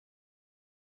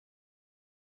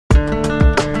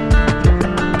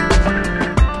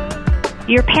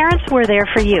Your parents were there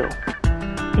for you.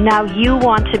 Now you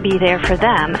want to be there for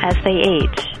them as they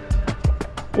age.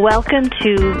 Welcome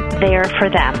to There for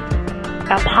Them,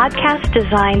 a podcast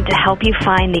designed to help you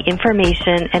find the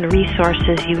information and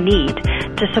resources you need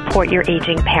to support your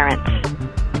aging parents.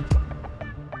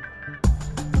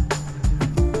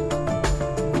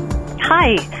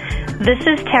 Hi, this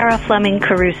is Tara Fleming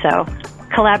Caruso,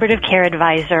 Collaborative Care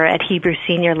Advisor at Hebrew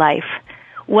Senior Life.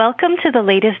 Welcome to the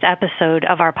latest episode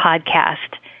of our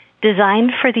podcast,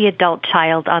 designed for the adult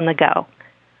child on the go.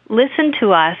 Listen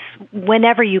to us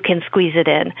whenever you can squeeze it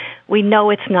in. We know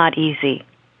it's not easy.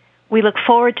 We look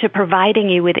forward to providing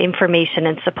you with information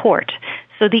and support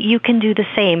so that you can do the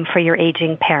same for your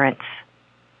aging parents.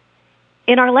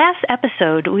 In our last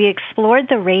episode, we explored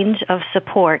the range of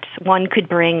supports one could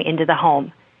bring into the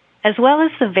home, as well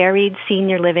as the varied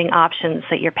senior living options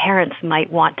that your parents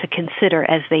might want to consider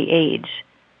as they age.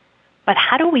 But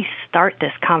how do we start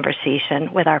this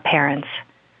conversation with our parents?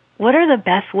 What are the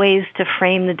best ways to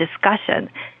frame the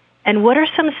discussion? And what are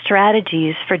some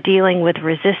strategies for dealing with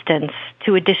resistance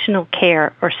to additional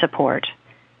care or support?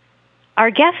 Our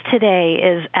guest today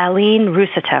is Aline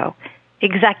Rousseteau,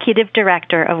 Executive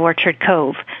Director of Orchard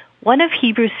Cove, one of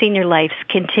Hebrew Senior Life's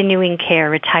continuing care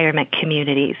retirement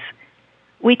communities.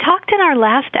 We talked in our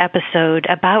last episode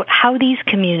about how these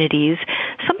communities,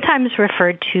 sometimes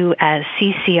referred to as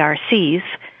CCRCs,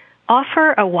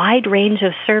 offer a wide range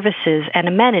of services and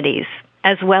amenities,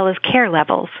 as well as care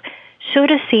levels, should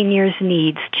a senior's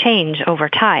needs change over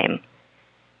time.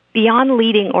 Beyond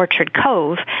leading Orchard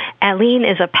Cove, Aline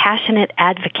is a passionate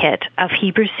advocate of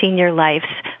Hebrew Senior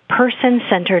Life's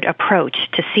person-centered approach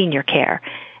to senior care,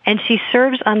 and she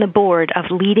serves on the board of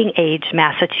Leading Age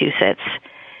Massachusetts.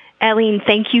 Aline,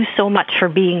 thank you so much for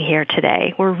being here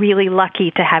today. We're really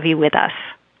lucky to have you with us.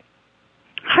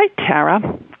 Hi,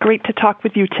 Tara. Great to talk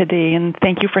with you today, and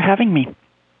thank you for having me.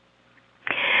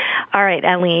 All right,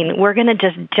 Aline, we're going to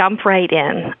just jump right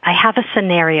in. I have a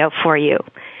scenario for you.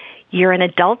 You're an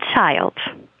adult child.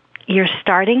 You're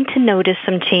starting to notice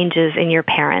some changes in your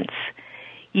parents.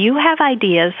 You have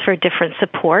ideas for different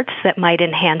supports that might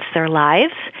enhance their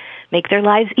lives, make their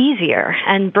lives easier,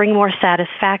 and bring more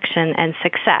satisfaction and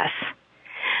success.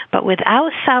 But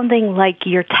without sounding like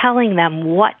you're telling them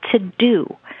what to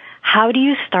do, how do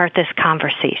you start this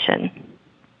conversation?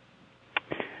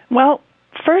 Well,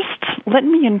 first, let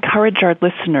me encourage our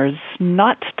listeners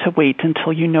not to wait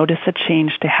until you notice a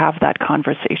change to have that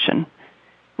conversation.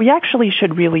 We actually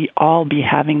should really all be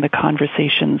having the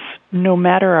conversations, no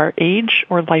matter our age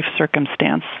or life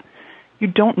circumstance. You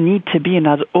don't need to be an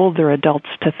older adult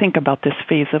to think about this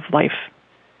phase of life.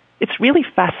 It's really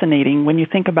fascinating when you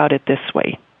think about it this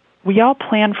way. We all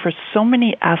plan for so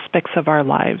many aspects of our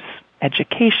lives: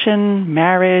 education,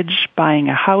 marriage, buying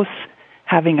a house,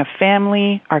 having a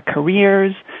family, our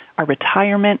careers, our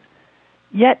retirement.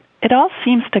 Yet it all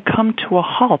seems to come to a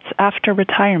halt after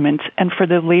retirement and for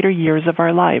the later years of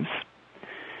our lives.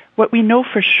 What we know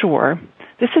for sure,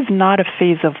 this is not a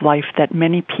phase of life that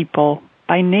many people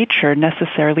by nature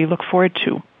necessarily look forward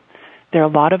to. There are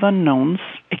a lot of unknowns.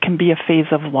 It can be a phase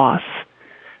of loss.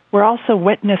 We're also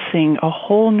witnessing a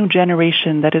whole new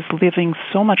generation that is living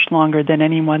so much longer than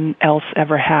anyone else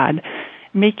ever had,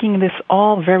 making this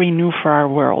all very new for our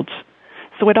world.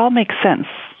 So it all makes sense.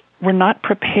 We're not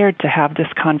prepared to have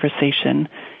this conversation,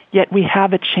 yet we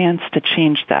have a chance to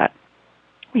change that.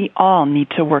 We all need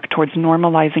to work towards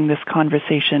normalizing this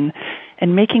conversation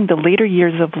and making the later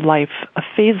years of life a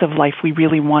phase of life we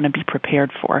really want to be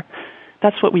prepared for.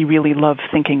 That's what we really love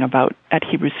thinking about at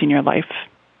Hebrew Senior Life.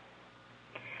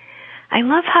 I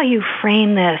love how you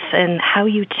frame this and how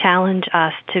you challenge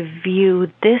us to view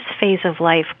this phase of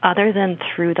life other than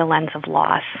through the lens of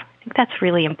loss. I think that's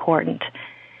really important.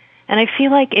 And I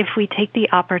feel like if we take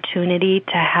the opportunity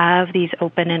to have these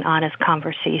open and honest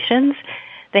conversations,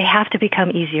 they have to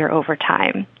become easier over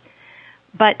time.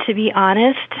 But to be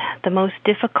honest, the most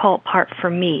difficult part for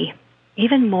me,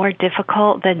 even more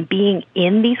difficult than being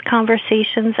in these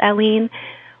conversations, Aline,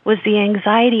 was the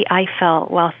anxiety I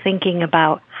felt while thinking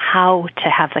about how to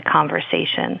have the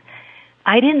conversation.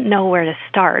 I didn't know where to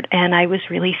start, and I was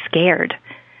really scared.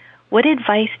 What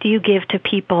advice do you give to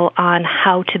people on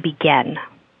how to begin?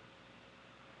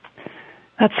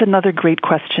 That's another great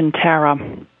question, Tara.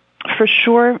 For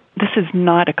sure, this is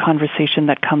not a conversation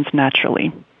that comes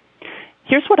naturally.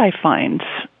 Here's what I find.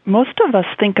 Most of us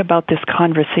think about this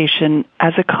conversation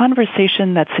as a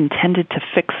conversation that's intended to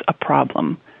fix a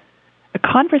problem. A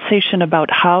conversation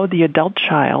about how the adult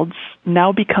child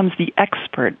now becomes the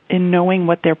expert in knowing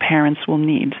what their parents will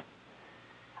need.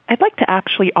 I'd like to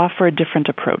actually offer a different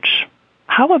approach.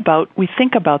 How about we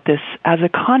think about this as a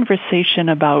conversation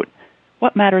about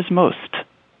what matters most,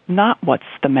 not what's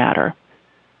the matter.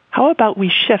 How about we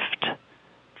shift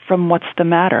from what's the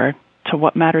matter to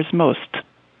what matters most?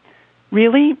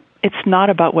 Really, it's not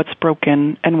about what's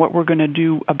broken and what we're going to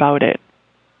do about it.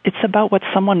 It's about what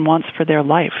someone wants for their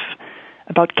life,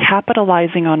 about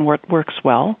capitalizing on what works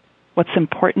well, what's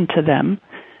important to them,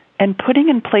 and putting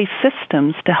in place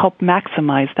systems to help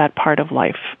maximize that part of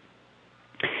life.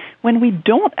 When we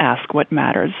don't ask what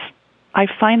matters, I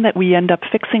find that we end up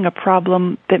fixing a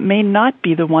problem that may not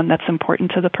be the one that's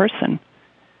important to the person.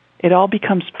 It all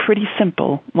becomes pretty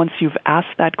simple once you've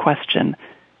asked that question,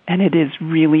 and it is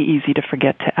really easy to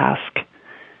forget to ask.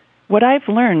 What I've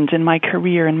learned in my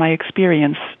career and my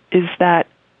experience is that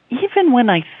even when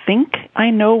I think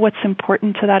I know what's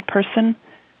important to that person,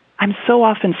 I'm so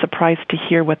often surprised to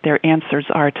hear what their answers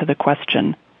are to the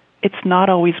question. It's not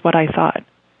always what I thought.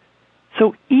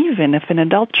 So even if an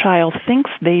adult child thinks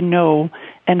they know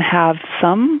and have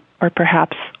some or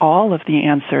perhaps all of the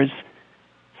answers,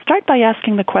 start by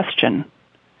asking the question.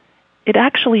 It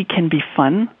actually can be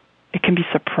fun. It can be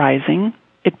surprising.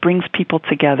 It brings people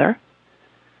together.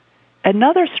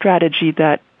 Another strategy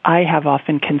that I have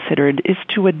often considered is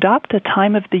to adopt a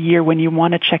time of the year when you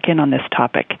want to check in on this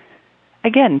topic.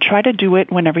 Again, try to do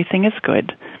it when everything is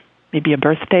good. Maybe a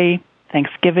birthday,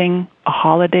 Thanksgiving, a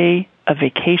holiday, a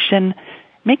vacation.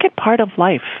 Make it part of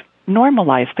life.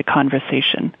 Normalize the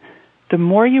conversation. The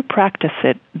more you practice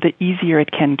it, the easier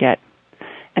it can get.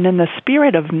 And in the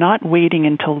spirit of not waiting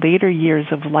until later years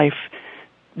of life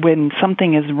when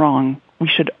something is wrong, we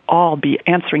should all be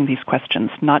answering these questions,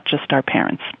 not just our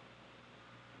parents.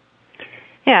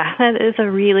 Yeah, that is a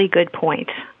really good point.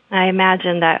 I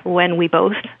imagine that when we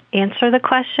both answer the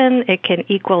question, it can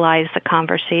equalize the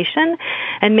conversation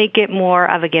and make it more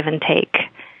of a give and take.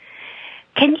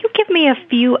 Can you give me a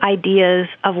few ideas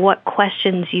of what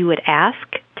questions you would ask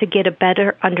to get a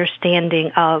better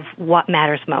understanding of what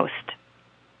matters most?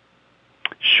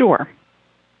 Sure.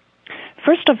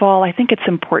 First of all, I think it's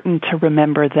important to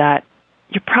remember that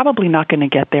you're probably not going to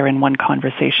get there in one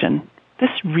conversation.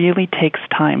 This really takes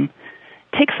time.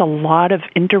 It takes a lot of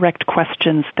indirect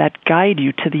questions that guide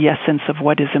you to the essence of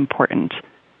what is important.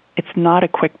 It's not a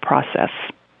quick process.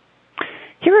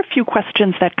 Here are a few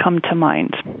questions that come to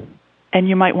mind, and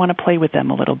you might want to play with them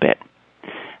a little bit.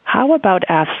 How about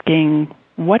asking,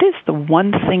 what is the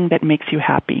one thing that makes you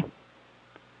happy?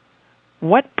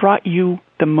 What brought you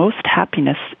the most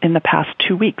happiness in the past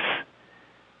 2 weeks?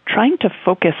 Trying to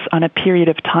focus on a period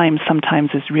of time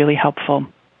sometimes is really helpful.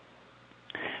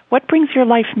 What brings your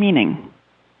life meaning?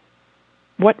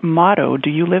 What motto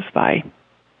do you live by?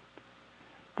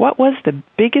 What was the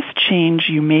biggest change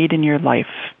you made in your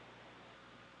life?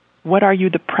 What are you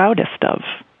the proudest of?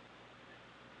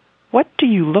 What do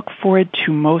you look forward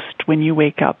to most when you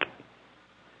wake up?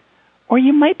 Or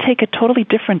you might take a totally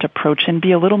different approach and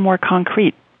be a little more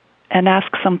concrete and ask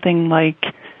something like,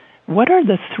 what are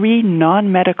the 3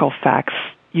 non-medical facts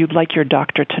you'd like your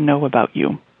doctor to know about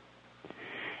you?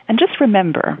 And just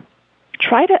remember,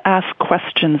 try to ask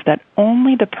questions that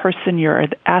only the person you're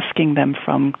asking them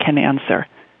from can answer.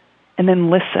 And then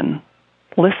listen.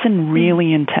 Listen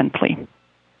really intently.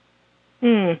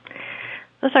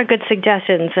 Those are good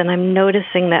suggestions, and I'm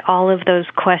noticing that all of those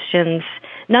questions,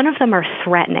 none of them are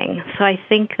threatening, so I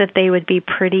think that they would be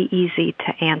pretty easy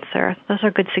to answer. Those are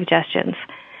good suggestions.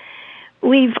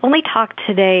 We've only talked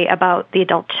today about the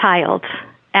adult child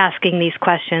asking these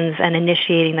questions and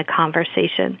initiating the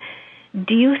conversation.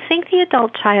 Do you think the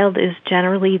adult child is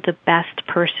generally the best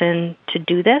person to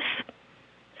do this?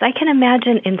 So I can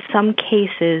imagine in some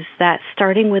cases that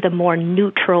starting with a more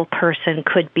neutral person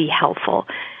could be helpful.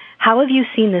 How have you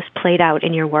seen this played out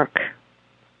in your work?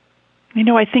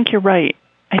 I think you're right.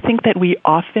 I think that we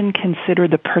often consider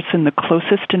the person the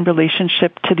closest in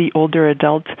relationship to the older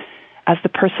adult as the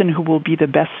person who will be the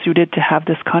best suited to have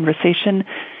this conversation,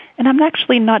 and I'm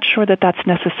actually not sure that that's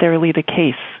necessarily the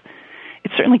case.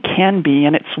 It certainly can be,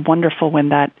 and it's wonderful when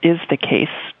that is the case.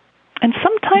 And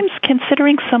sometimes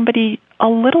considering somebody a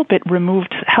little bit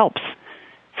removed helps.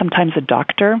 Sometimes a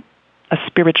doctor, a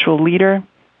spiritual leader,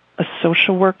 a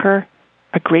social worker,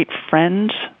 a great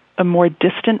friend, a more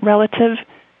distant relative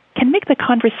can make the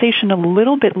conversation a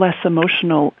little bit less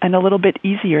emotional and a little bit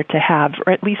easier to have,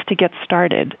 or at least to get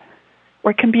started.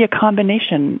 Or it can be a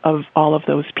combination of all of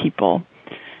those people.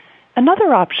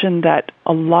 Another option that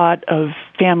a lot of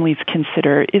families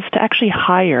consider is to actually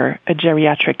hire a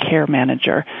geriatric care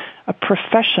manager, a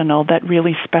professional that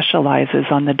really specializes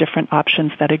on the different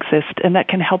options that exist and that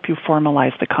can help you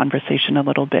formalize the conversation a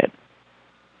little bit.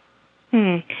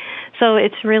 So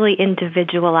it's really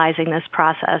individualizing this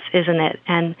process, isn't it?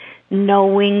 And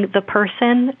knowing the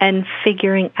person and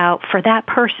figuring out for that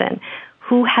person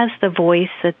who has the voice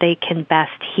that they can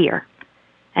best hear.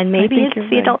 And maybe it's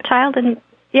the adult child, and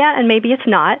maybe it's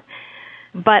not.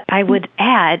 But I would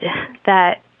add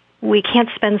that we can't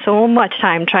spend so much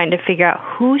time trying to figure out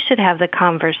who should have the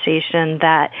conversation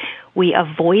that we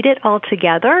avoid it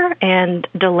altogether and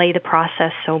delay the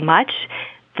process so much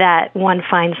that one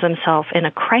finds themselves in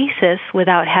a crisis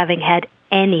without having had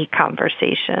any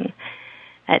conversation.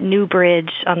 At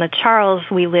Newbridge on the Charles,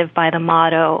 we live by the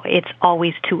motto, it's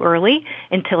always too early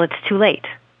until it's too late.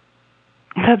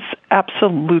 That's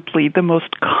absolutely the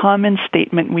most common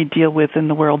statement we deal with in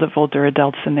the world of older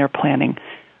adults and their planning.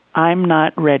 I'm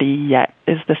not ready yet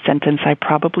is the sentence I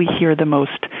probably hear the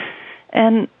most.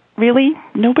 And really,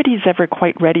 nobody's ever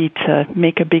quite ready to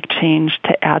make a big change,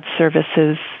 to add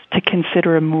services, to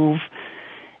consider a move.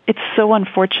 It's so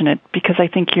unfortunate because I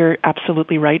think you're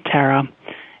absolutely right, Tara.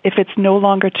 If it's no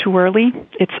longer too early,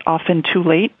 it's often too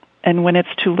late. And when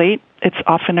it's too late, it's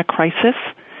often a crisis.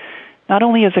 Not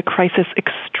only is a crisis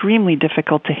extremely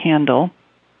difficult to handle,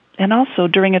 and also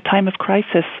during a time of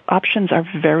crisis, options are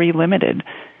very limited.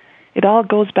 It all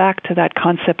goes back to that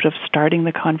concept of starting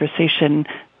the conversation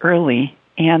early,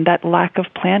 and that lack of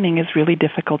planning is really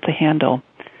difficult to handle.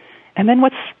 And then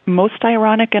what's most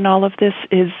ironic in all of this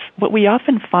is what we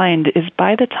often find is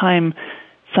by the time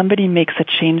somebody makes a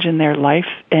change in their life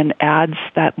and adds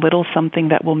that little something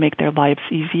that will make their lives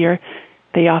easier,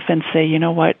 they often say, you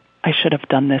know what, I should have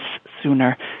done this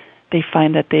sooner. They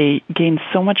find that they gain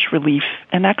so much relief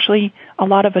and actually a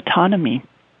lot of autonomy.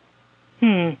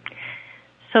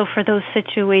 So for those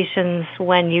situations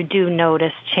when you do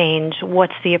notice change,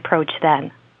 what's the approach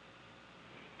then?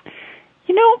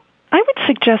 You know, I would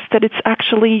suggest that it's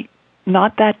actually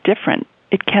not that different.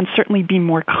 It can certainly be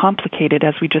more complicated,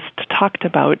 as we just talked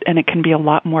about, and it can be a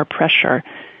lot more pressure.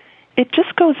 It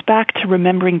just goes back to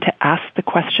remembering to ask the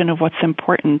question of what's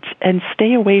important and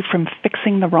stay away from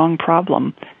fixing the wrong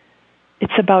problem.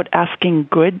 It's about asking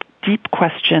good, deep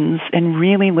questions and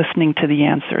really listening to the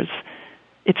answers.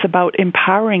 It's about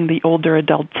empowering the older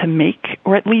adult to make,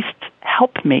 or at least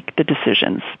help make, the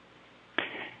decisions.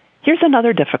 Here's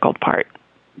another difficult part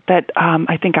that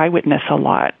I think I witness a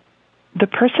lot. The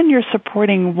person you're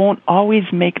supporting won't always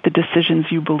make the decisions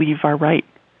you believe are right,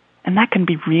 and that can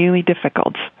be really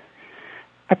difficult.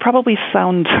 I probably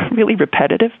sound really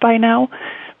repetitive by now,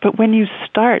 but when you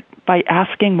start by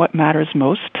asking what matters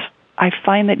most, I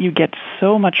find that you get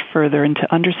so much further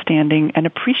into understanding and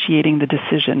appreciating the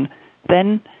decision,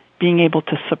 then being able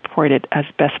to support it as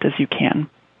best as you can.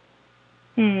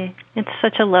 It's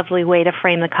such a lovely way to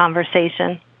frame the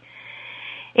conversation.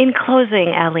 In closing,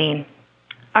 Aline,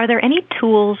 are there any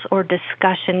tools or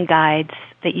discussion guides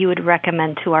that you would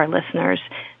recommend to our listeners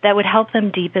that would help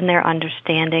them deepen their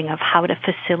understanding of how to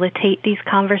facilitate these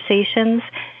conversations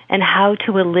and how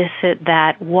to elicit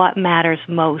that what matters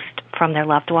most from their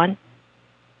loved one?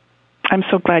 I'm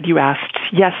so glad you asked.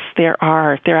 Yes, there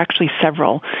are. There are actually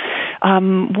several.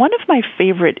 One of my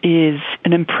favorite is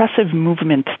an impressive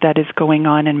movement that is going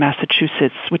on in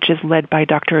Massachusetts, which is led by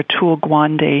Dr. Atul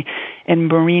Gawande and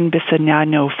Maureen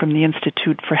Bisignano from the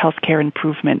Institute for Healthcare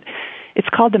Improvement. It's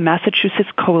called the Massachusetts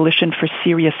Coalition for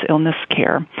Serious Illness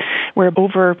Care, where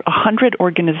over 100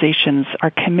 organizations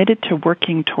are committed to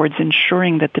working towards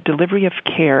ensuring that the delivery of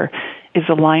care is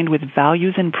aligned with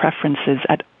values and preferences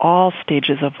at all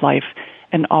stages of life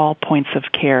and all points of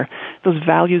care. Those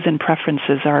values and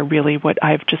preferences are really what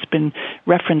I've just been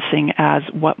referencing as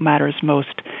what matters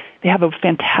most. They have a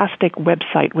fantastic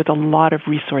website with a lot of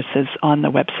resources on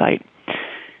the website.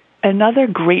 Another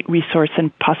great resource,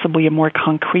 and possibly a more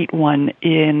concrete one,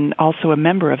 in also a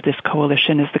member of this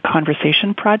coalition, is the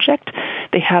Conversation Project.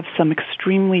 They have some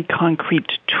extremely concrete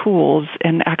tools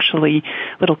and actually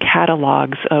little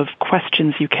catalogs of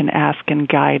questions you can ask and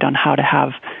guide on how to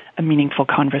have a meaningful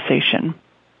conversation.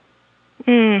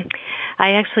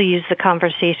 I actually use the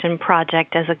Conversation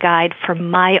Project as a guide for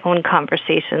my own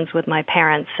conversations with my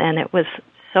parents, and it was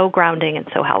so grounding and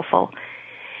so helpful.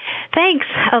 Thanks,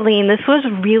 Aline. This was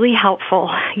really helpful.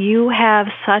 You have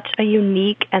such a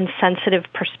unique and sensitive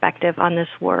perspective on this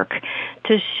work.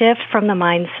 To shift from the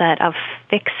mindset of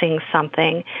fixing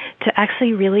something to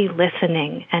actually really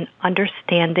listening and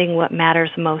understanding what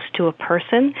matters most to a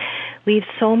person leaves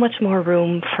so much more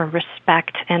room for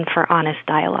respect and for honest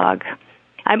dialogue.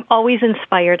 I'm always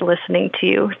inspired listening to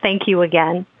you. Thank you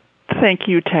again. Thank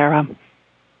you, Tara.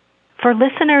 For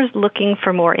listeners looking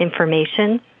for more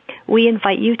information, we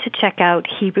invite you to check out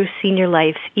Hebrew Senior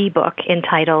Life's ebook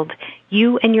entitled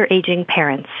You and Your Aging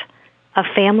Parents, a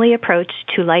family approach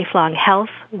to lifelong health,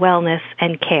 wellness,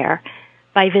 and care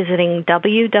by visiting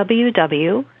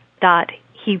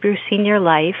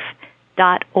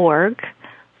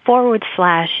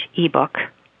www.hebrewseniorlife.org/ebook.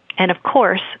 And of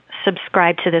course,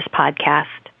 subscribe to this podcast.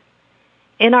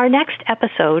 In our next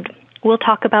episode, we'll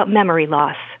talk about memory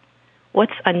loss.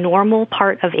 What's a normal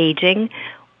part of aging?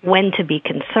 When to be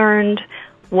concerned?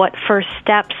 What first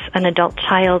steps an adult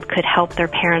child could help their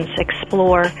parents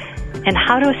explore? And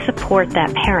how to support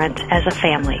that parent as a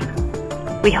family.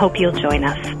 We hope you'll join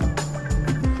us.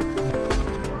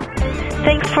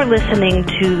 Thanks for listening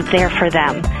to There for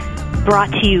Them,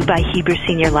 brought to you by Hebrew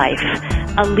Senior Life,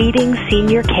 a leading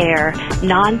senior care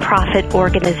nonprofit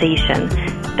organization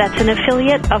that's an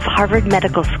affiliate of Harvard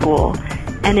Medical School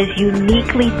and is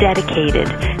uniquely dedicated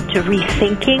to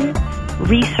rethinking,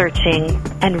 researching,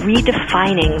 and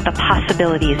redefining the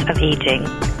possibilities of aging.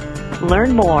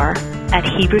 Learn more at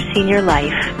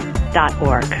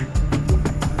HebrewSeniorLife.org.